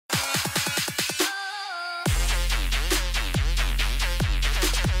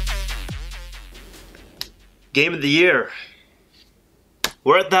Game of the year.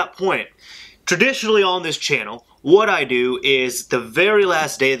 We're at that point. Traditionally on this channel, what I do is the very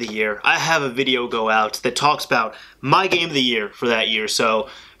last day of the year, I have a video go out that talks about my game of the year for that year. So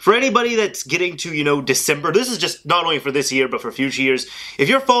for anybody that's getting to, December, this is just not only for this year, but for future years. If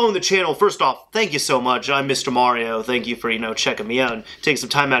you're following the channel, first off, thank you so much. I'm Mr. Mario. Thank you for, checking me out and taking some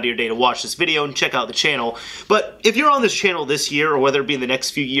time out of your day to watch this video and check out the channel. But if you're on this channel this year, or whether it be in the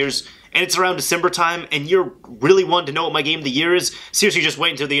next few years, and it's around December time, and you're really wanting to know what my game of the year is, seriously, just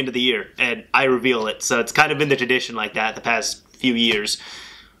wait until the end of the year, and I reveal it. So it's kind of been the tradition like that the past few years.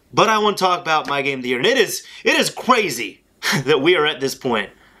 But I want to talk about my game of the year, and it is crazy that we are at this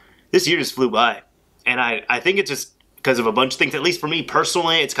point. This year just flew by, and I think it's just because of a bunch of things. At least for me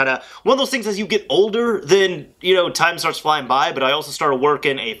personally, it's kind of one of those things as you get older, then, time starts flying by. But I also started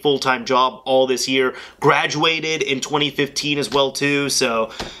working a full-time job all this year, graduated in 2015 as well too,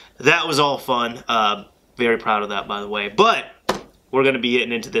 so that was all fun. Very proud of that, by the way. But we're going to be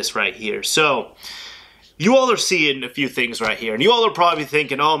getting into this right here. So you all are seeing a few things right here, and you all are probably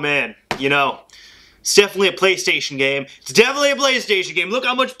thinking, oh man, it's definitely a PlayStation game. It's definitely a PlayStation game. Look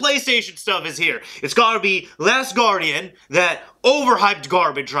how much PlayStation stuff is here. It's gotta be Last Guardian, that overhyped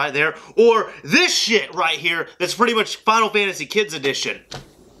garbage right there, or this shit right here that's pretty much Final Fantasy Kids Edition.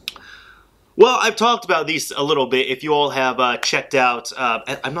 Well, I've talked about these a little bit. If you all have checked out,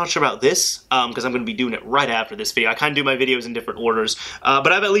 I'm not sure about this, because I'm going to be doing it right after this video. I kind of do my videos in different orders,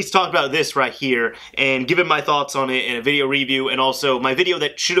 but I've at least talked about this right here, and given my thoughts on it in a video review, and also my video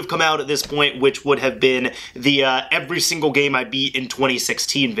that should have come out at this point, which would have been the every single game I beat in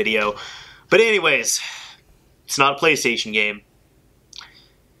 2016 video. But anyways, it's not a PlayStation game.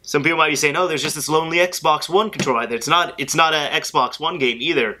 Some people might be saying, oh, there's just this lonely Xbox One controller. It's not an Xbox One game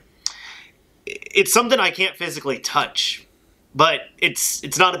either. It's something I can't physically touch, but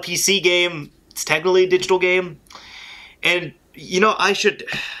it's not a PC game. It's technically a digital game, and I should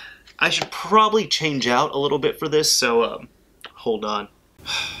probably change out a little bit for this. So hold on.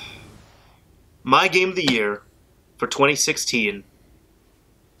 My game of the year for 2016.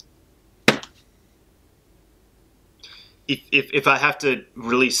 If I have to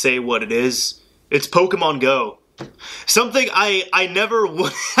really say what it is, it's Pokemon Go. Something I never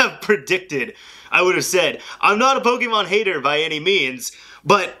would have predicted. I would have said, I'm not a Pokemon hater by any means,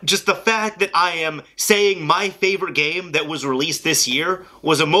 but just the fact that I am saying my favorite game that was released this year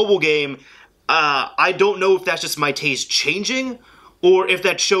was a mobile game, I don't know if that's just my taste changing, or if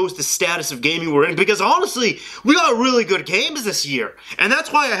that shows the status of gaming we're in, because honestly, we got really good games this year, and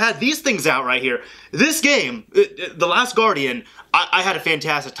that's why I had these things out right here. This game, The Last Guardian, I had a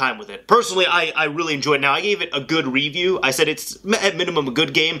fantastic time with it. Personally, I really enjoyed it. Now, I gave it a good review. I said it's, at minimum, a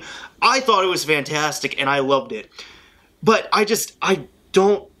good game. I thought it was fantastic, and I loved it. But I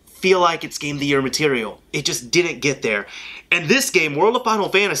don't feel like it's Game of the Year material. It just didn't get there. And this game, World of Final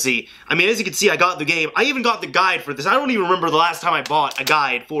Fantasy, I mean, as you can see, I got the game. I even got the guide for this. I don't even remember the last time I bought a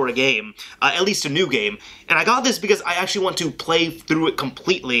guide for a game, at least a new game. And I got this because I actually want to play through it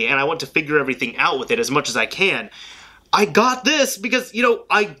completely, and I want to figure everything out with it as much as I can. I got this because,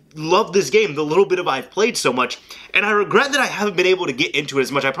 I love this game, the little bit of I've played so much, and I regret that I haven't been able to get into it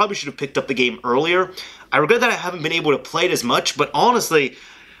as much. I probably should have picked up the game earlier. I regret that I haven't been able to play it as much, but honestly,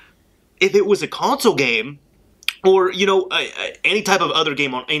 if it was a console game, or, any type of other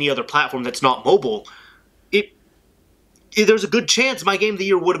game on any other platform that's not mobile, there's a good chance my game of the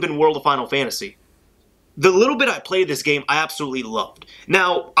year would have been World of Final Fantasy. The little bit I played this game, I absolutely loved.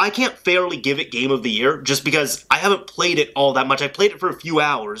 Now, I can't fairly give it Game of the Year just because I haven't played it all that much. I played it for a few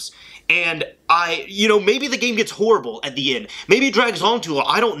hours, and maybe the game gets horrible at the end. Maybe it drags on too long.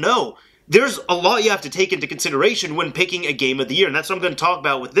 I don't know. There's a lot you have to take into consideration when picking a Game of the Year, and that's what I'm going to talk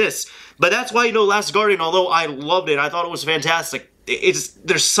about with this. But that's why, Last Guardian, although I loved it, I thought it was fantastic,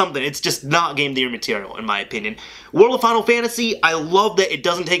 there's something. It's just not Game of the Year material, in my opinion. World of Final Fantasy, I love that it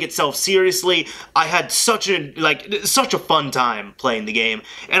doesn't take itself seriously. I had such a fun time playing the game,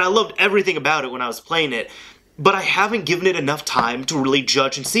 and I loved everything about it when I was playing it. But I haven't given it enough time to really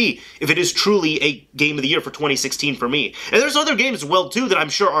judge and see if it is truly a Game of the Year for 2016 for me. And there's other games as well, too, that I'm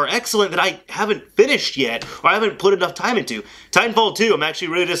sure are excellent that I haven't finished yet, or I haven't put enough time into. Titanfall 2, I'm actually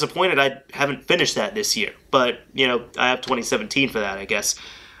really disappointed I haven't finished that this year. But, I have 2017 for that, I guess.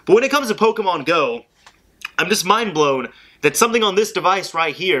 But when it comes to Pokemon Go, I'm just mind blown that something on this device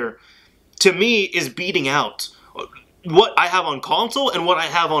right here, to me, is beating out what I have on console and what I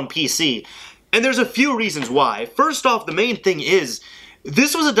have on PC. And there's a few reasons why. First off, the main thing is,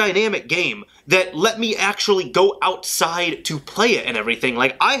 this was a dynamic game that let me actually go outside to play it and everything.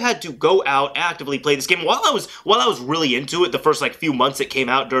 Like, I had to go out, actively play this game. While I was really into it, the first, like, few months it came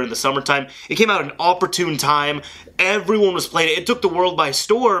out during the summertime, it came out at an opportune time. Everyone was playing it. It took the world by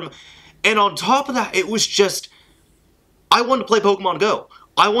storm. And on top of that, it was just, I wanted to play Pokemon Go.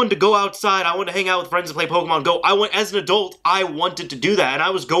 I wanted to go outside, I wanted to hang out with friends and play Pokemon Go. As an adult, I wanted to do that, and I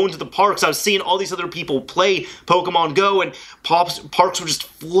was going to the parks, I was seeing all these other people play Pokemon Go, and parks were just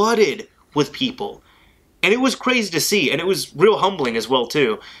flooded with people. And it was crazy to see, and it was real humbling as well,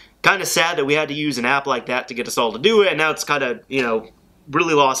 too. Kind of sad that we had to use an app like that to get us all to do it, and now it's kind of, you know,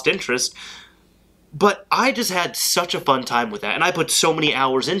 really lost interest. But I just had such a fun time with that, and I put so many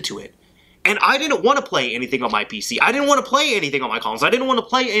hours into it. And I didn't want to play anything on my PC. I didn't want to play anything on my console. I didn't want to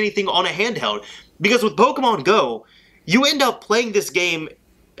play anything on a handheld. Because with Pokemon Go, you end up playing this game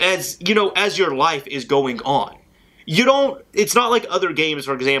as, you know, as your life is going on. You don't, it's not like other games,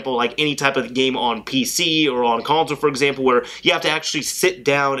 for example, like any type of game on PC or on console, for example, where you have to actually sit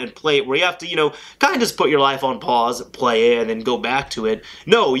down and play it, where you have to, you know, kind of just put your life on pause, play it, and then go back to it.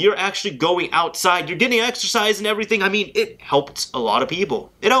 No, you're actually going outside, you're getting exercise and everything. I mean, it helped a lot of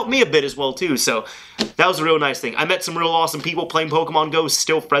people. It helped me a bit as well, too, so that was a real nice thing. I met some real awesome people playing Pokemon Go,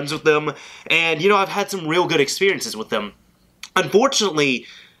 still friends with them, and, you know, I've had some real good experiences with them. Unfortunately,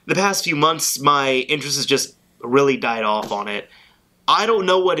 the past few months, my interest has just really died off on it. I don't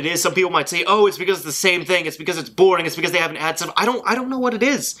know what it is. Some people might say, oh, it's because it's the same thing, it's because it's boring, it's because they haven't had stuff. I don't know what it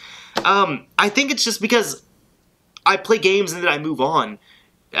is. I think it's just because I play games and then I move on,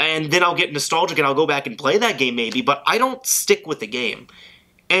 and then I'll get nostalgic and I'll go back and play that game maybe, but I don't stick with the game.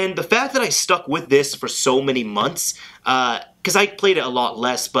 And the fact that I stuck with this for so many months, because I played it a lot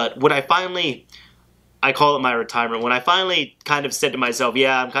less, but when I call it my retirement. When I finally kind of said to myself,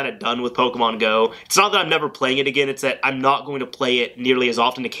 yeah, I'm kind of done with Pokemon Go. It's not that I'm never playing it again, it's that I'm not going to play it nearly as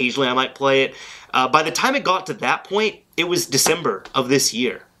often. Occasionally I might play it. By the time it got to that point, it was December of this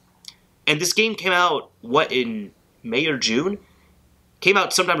year. And this game came out, what, in May or June? Came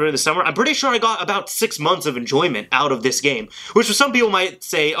out sometime during the summer. I'm pretty sure I got about 6 months of enjoyment out of this game. Which for some people might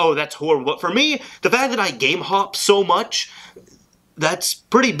say, oh, that's horrible. But for me, the fact that I game hop so much, that's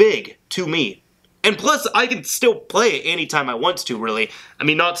pretty big to me. And plus, I can still play it anytime I want to, really. I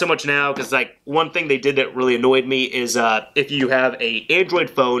mean, not so much now, because, like, one thing they did that really annoyed me is if you have an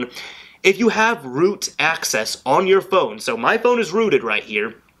Android phone, if you have root access on your phone, so my phone is rooted right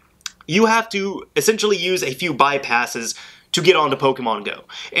here, you have to essentially use a few bypasses to get onto Pokemon Go.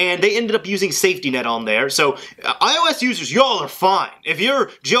 And they ended up using Safety Net on there, so iOS users, y'all are fine. If you're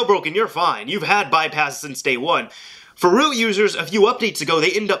jailbroken, you're fine. You've had bypasses since day one. For root users, a few updates ago,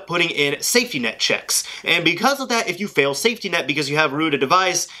 they end up putting in safety net checks. And because of that, if you fail safety net because you have a rooted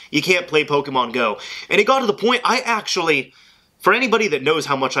device, you can't play Pokemon Go. And it got to the point, I actually, for anybody that knows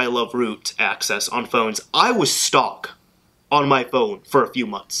how much I love root access on phones, I was stuck on my phone for a few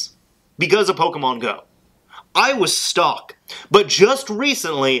months because of Pokemon Go. I was stuck. But just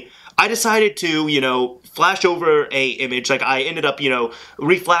recently, I decided to, you know, flash over a image. Like, I ended up, you know,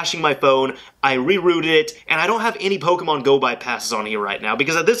 reflashing my phone, I rerouted it, and I don't have any Pokemon Go bypasses on here right now,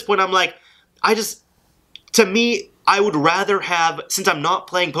 because at this point I'm like, to me, I would rather have, since I'm not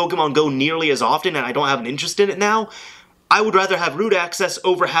playing Pokemon Go nearly as often and I don't have an interest in it now, I would rather have root access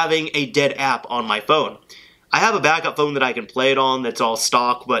over having a dead app on my phone. I have a backup phone that I can play it on that's all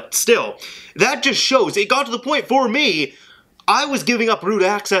stock, but still, that just shows, it got to the point for me, I was giving up root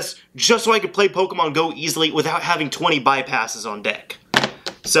access just so I could play Pokemon Go easily without having 20 bypasses on deck.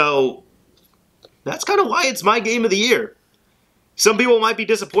 So, that's kind of why it's my game of the year. Some people might be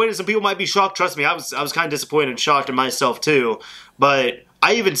disappointed, some people might be shocked. Trust me, I was kind of disappointed and shocked in myself too. But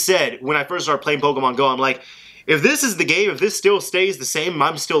I even said, when I first started playing Pokemon Go, I'm like, if this is the game, if this still stays the same,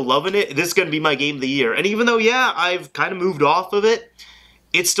 I'm still loving it, this is going to be my game of the year. And even though, yeah, I've kind of moved off of it,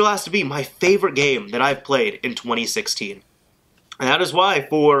 it still has to be my favorite game that I've played in 2016. And that is why,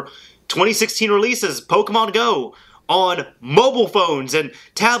 for 2016 releases, Pokemon Go, on mobile phones and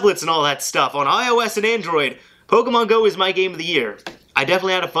tablets and all that stuff, on iOS and Android, Pokemon Go is my game of the year. I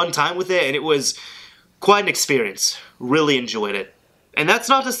definitely had a fun time with it, and it was quite an experience. Really enjoyed it. And that's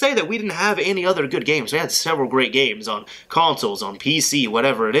not to say that we didn't have any other good games. We had several great games on consoles, on PC,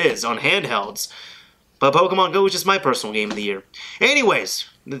 whatever it is, on handhelds. But Pokemon Go is just my personal game of the year. Anyways,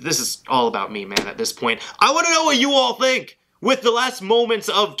 this is all about me, man, at this point. I want to know what you all think! With the last moments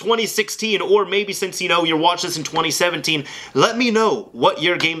of 2016, or maybe since, you know, you're watching this in 2017, let me know what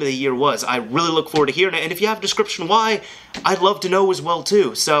your game of the year was. I really look forward to hearing it, and if you have a description why, I'd love to know as well,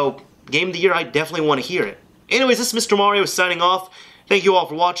 too. So, game of the year, I definitely want to hear it. Anyways, this is Mr. Mario signing off. Thank you all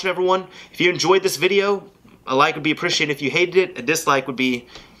for watching, everyone. If you enjoyed this video, A like would be appreciated if you hated it. A dislike would be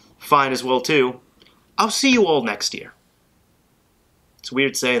fine as well, too. I'll see you all next year. It's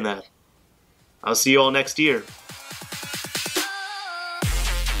weird saying that. I'll see you all next year.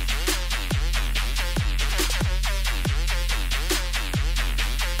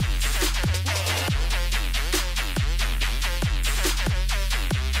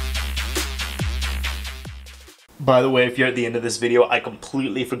 By the way, if you're at the end of this video, I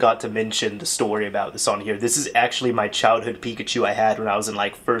completely forgot to mention the story about this on here. This is actually my childhood Pikachu I had when I was in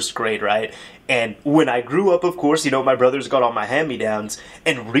like first grade, right? And when I grew up, of course, you know, my brothers got all my hand-me-downs.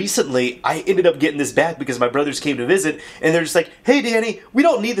 And recently, I ended up getting this back because my brothers came to visit. And they're just like, hey, Danny, we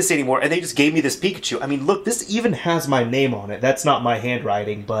don't need this anymore. And they just gave me this Pikachu. I mean, look, this even has my name on it. That's not my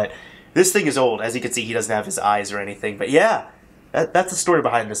handwriting, but this thing is old. As you can see, he doesn't have his eyes or anything. But yeah, that's the story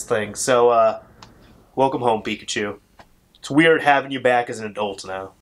behind this thing. So, welcome home, Pikachu. It's weird having you back as an adult now.